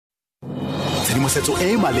tshedimosetso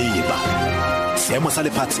e e maleba seemo sa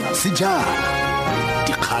lefatshe se jang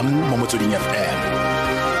dikgang mo Motsweding FM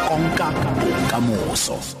konka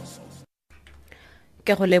bokamoso.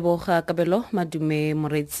 Ke go leboga kabelo madume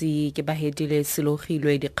moretsi ke bahedile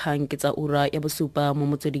selogilwe dikgang ke tsa ura ya bosupa mo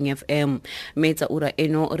Motsweding FM mme tsa ura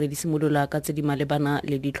eno re di simolola ka tse di malebana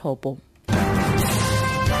le ditlhopho.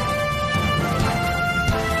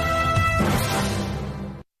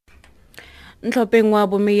 Ntlhopeng wa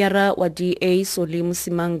bomeyara wa DA Solly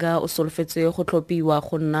Msimang o solofetswe go tlhopiwa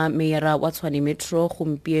go nna meyara wa Tshwane Metro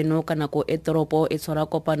gompieno ka nako e toropo e tshwara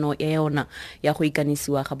kopano ya yona ya go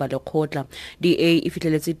ikanisiwa ga kgotla. DA e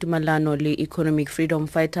fitlheletse tumalano le Economic Freedom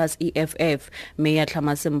Fighters EFF mme ya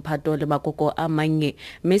tlhama semphato le makoko a mannye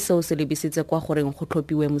mme seo se lebisitse kwa goreng go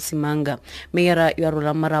tlhopiwe Msimang. Meyara ya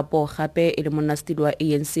rola marapo gape e le monastiri wa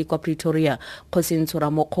ANC kwa Pretoria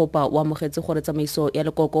Kgosintshora Mokgopa wa mogetse gore tsamaiso ya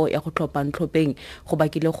lekoko ya go tlhopha Ntlhopeng go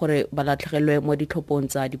bakile gore balatlhegelwe mo ditlhophong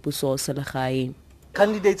tsa dipuso selegae.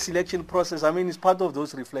 Candidate selection process, I mean, it's part of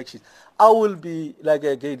those reflections. I will be, like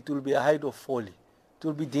again, it will be a height of folly. It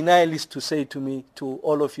will be denialist to say to me, to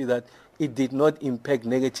all of you, that it did not impact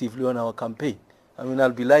negatively on our campaign. I mean,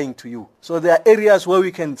 I'll be lying to you. So there are areas where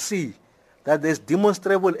we can see that there's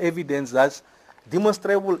demonstrable evidence that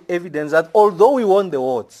although we won the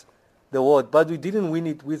award, but we didn't win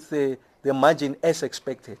it with the margin as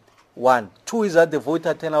expected. One. Two is that the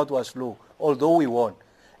voter turnout was low, although we won.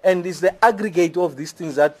 And it's the aggregate of these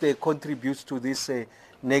things that contributes to this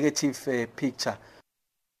negative picture.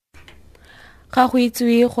 Ga go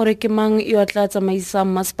itswe gore ke mang yo tla tsamaisa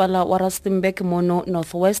masepala wa Rustenburg mono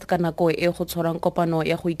Northwest ka nako e go tshwarang kopano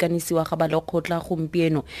ya go ikanisiwa ga kgotla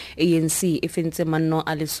gompieno. ANC e fentse manno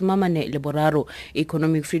a le 43,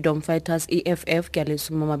 Economic Freedom Fighters EFF ke a le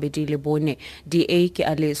 24, DA ke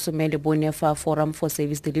a le 14 fa Forum for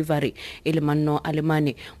Service Delivery e le manno a le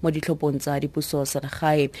 4 mo ditlhophong tsa dipuso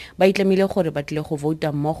selegae. Ba itlamile gore ba tle go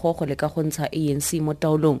vouta mmogo go leka go ntsha ANC mo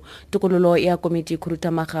taolong. Tokololo ya komiti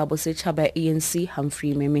khurutamaga bosetšhaba ANC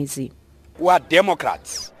Humphrey Memezi. We are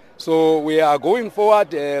Democrats, so we are going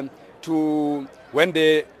forward to when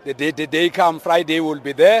the day come, Friday will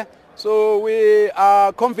be there. So we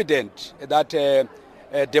are confident that a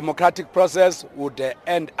democratic process would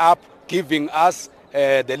end up giving us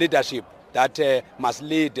the leadership that must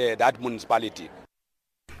lead that municipality.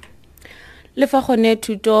 Le fa gone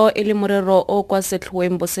thuto e le morero o kwa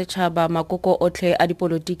setlhoeng bosetšhaba makoko otlhe a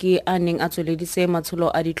dipolotiki a neng a tsweleditse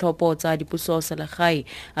matsholo a ditlhopho tsa dipuso selegae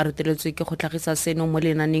a ruteletswe ke go tlhagisa seno mo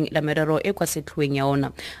lenaneng la merero e kwa setlhoeng ya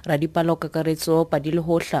ona. Radipalo kakaretso Padile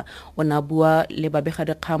Hohla o na bua le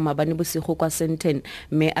babegadikgang ba ne bosigo kwa Sandton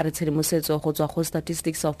mme a re tshedimosetso go tswa go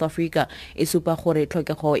Statistics South Africa e supa gore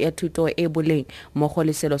tlhokego ya thuto e boleng mo go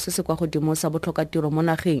leselo se se kwa godimo sa botlhokatiro mo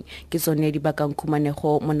nageng ke tsone di bakang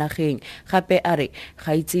khumanego mo nageng. Gape a re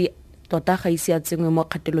ga itse tota ga ise a tsengwe mo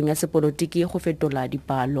kgatelong ya sepolotiki go fetola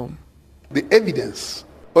dipalo. The evidence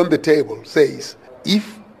on the table says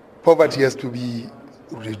if poverty has to be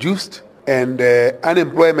reduced and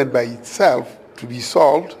unemployment by itself to be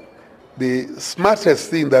solved, the smartest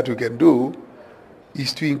thing that we can do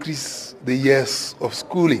is to increase the years of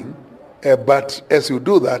schooling, but as you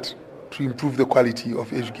do that, to improve the quality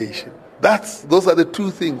of education. Those are the two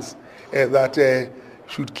things that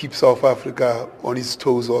should keep South Africa on its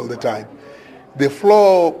toes all the time. The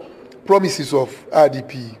floor promises of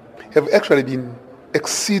RDP have actually been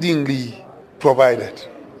exceedingly provided.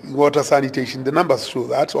 Water sanitation, the numbers show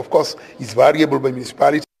that. Of course, it's variable by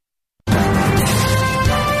municipality.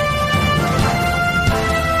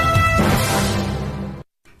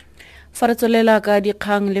 Faratsolela ka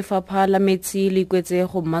dikgang lefapha la metsi le ikwetse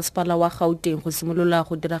go masepala wa Gauteng go simolola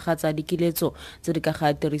go diragatsa dikiletso tse di ka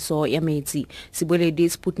ga tiriso ya metsi. Seboledi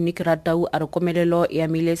Sputnik Ratau a re komelelo ya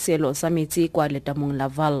mileselo sa metsi kwa letamong la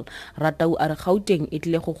Vaal. Ratau a re Gauteng e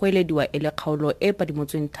tlile go goelediwa e le kgaolo e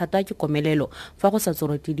padimotsweng thata ke komelelo fa go sa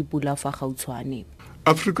tsorote dipula fa gautshwane.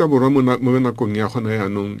 Africa borwa mo nakong ya gona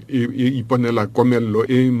yaanong e iponela komello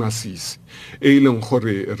e masisi e leng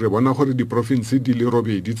gore re bona gore diprovince di le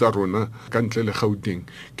robedi tsa rona ka ntle le Gauteng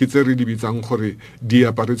ke tse re di bitsang gore di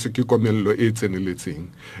aparetswe ke komello e tseneletseng.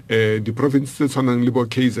 Diprovince tse tshwanang le bo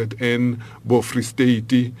KZN, bo Free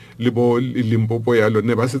State le bo Limpopo ya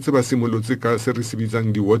lone ba setse ba simolotse ka se re se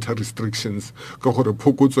bitsang di-water restrictions ka gore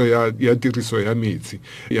phokotso ya tiriso ya metsi.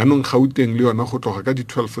 Yaanong Gauteng le yona go tloga ka di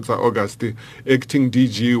 12 tsa August acting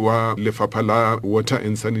DG wa lefapha la water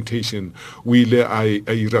and sanitation o ile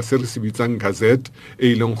a ira se re se bitsang gazette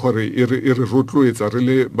e leng gore e re rotloetsa re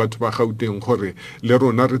le batho ba Gauteng gore le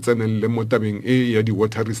rona re tsenelle mo tabeng e ya di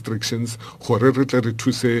water restrictions gore re tle re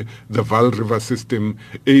thuse the Vaal River system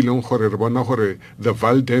e leng gore re bona gore the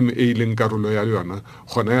Vaal Dam e leng karolo ya yona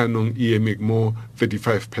gona yaanong e eme mo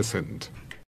 35%.